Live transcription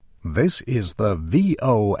This is the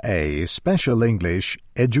VOA Special English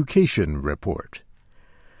Education Report.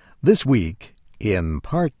 This week, in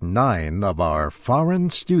Part 9 of our Foreign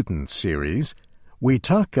Student Series, we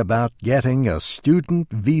talk about getting a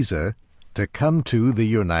student visa to come to the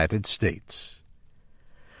United States.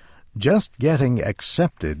 Just getting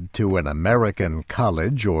accepted to an American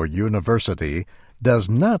college or university does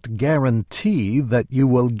not guarantee that you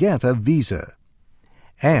will get a visa.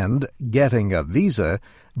 And getting a visa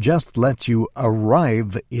just lets you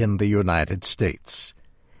arrive in the United States.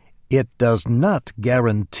 It does not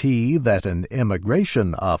guarantee that an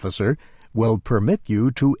immigration officer will permit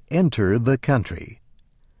you to enter the country.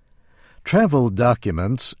 Travel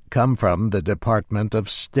documents come from the Department of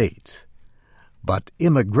State, but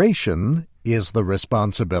immigration is the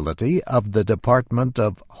responsibility of the Department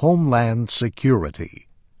of Homeland Security.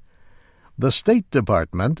 The State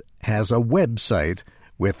Department has a website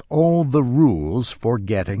with all the rules for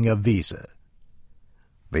getting a visa.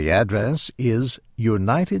 The address is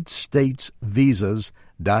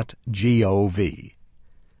unitedstatesvisas.gov.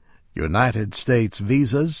 United States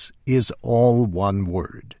Visas is all one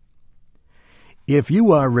word. If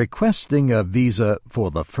you are requesting a visa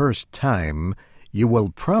for the first time, you will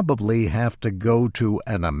probably have to go to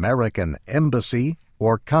an American embassy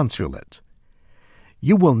or consulate.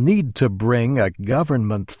 You will need to bring a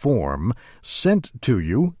government form sent to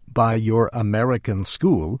you by your American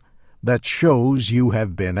school that shows you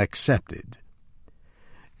have been accepted.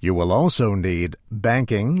 You will also need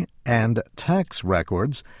banking and tax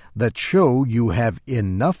records that show you have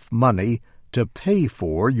enough money to pay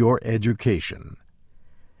for your education.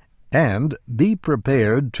 And be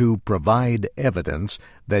prepared to provide evidence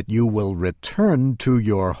that you will return to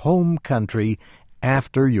your home country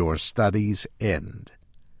after your studies end.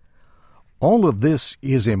 All of this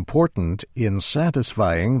is important in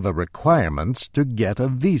satisfying the requirements to get a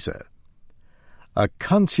visa. A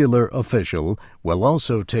consular official will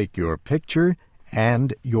also take your picture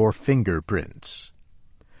and your fingerprints.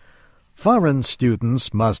 Foreign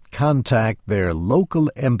students must contact their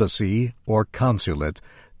local embassy or consulate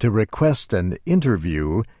to request an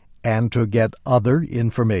interview and to get other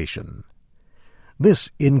information.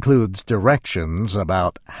 This includes directions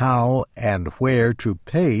about how and where to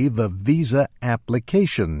pay the visa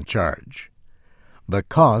application charge. The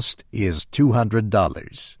cost is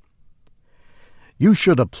 $200. You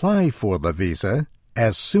should apply for the visa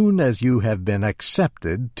as soon as you have been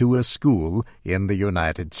accepted to a school in the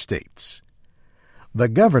United States. The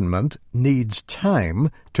government needs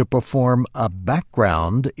time to perform a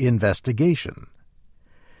background investigation.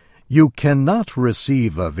 You cannot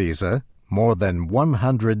receive a visa more than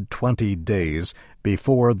 120 days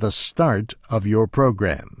before the start of your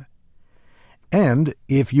program. And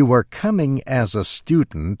if you are coming as a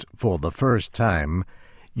student for the first time,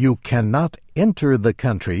 you cannot enter the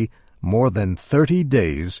country more than 30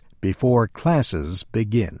 days before classes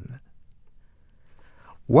begin.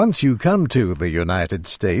 Once you come to the United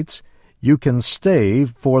States, you can stay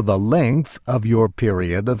for the length of your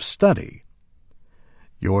period of study.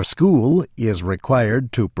 Your school is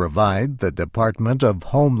required to provide the Department of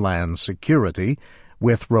Homeland Security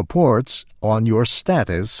with reports on your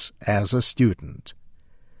status as a student.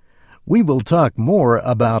 We will talk more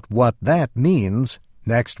about what that means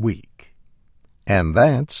next week. And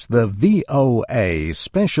that's the VOA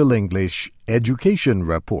Special English Education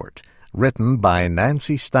Report, written by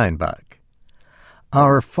Nancy Steinbach.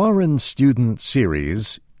 Our Foreign Student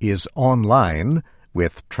Series is online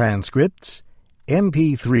with transcripts,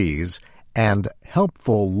 MP3s, and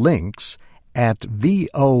helpful links at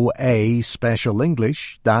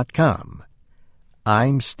voaspecialenglish.com.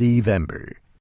 I'm Steve Ember.